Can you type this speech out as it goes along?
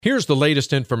Here's the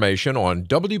latest information on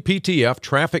WPTF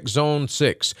Traffic Zone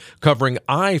 6, covering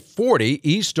I-40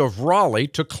 east of Raleigh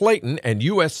to Clayton and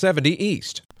US 70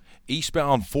 east.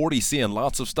 Eastbound 40 seeing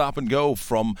lots of stop and go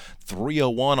from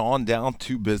 301 on down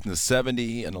to Business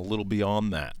 70 and a little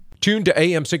beyond that. Tune to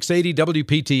AM 680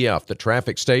 WPTF, the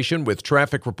traffic station, with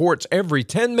traffic reports every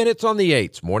 10 minutes on the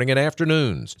 8s, morning and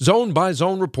afternoons.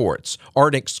 Zone-by-zone reports are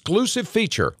an exclusive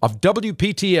feature of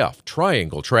WPTF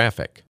Triangle Traffic.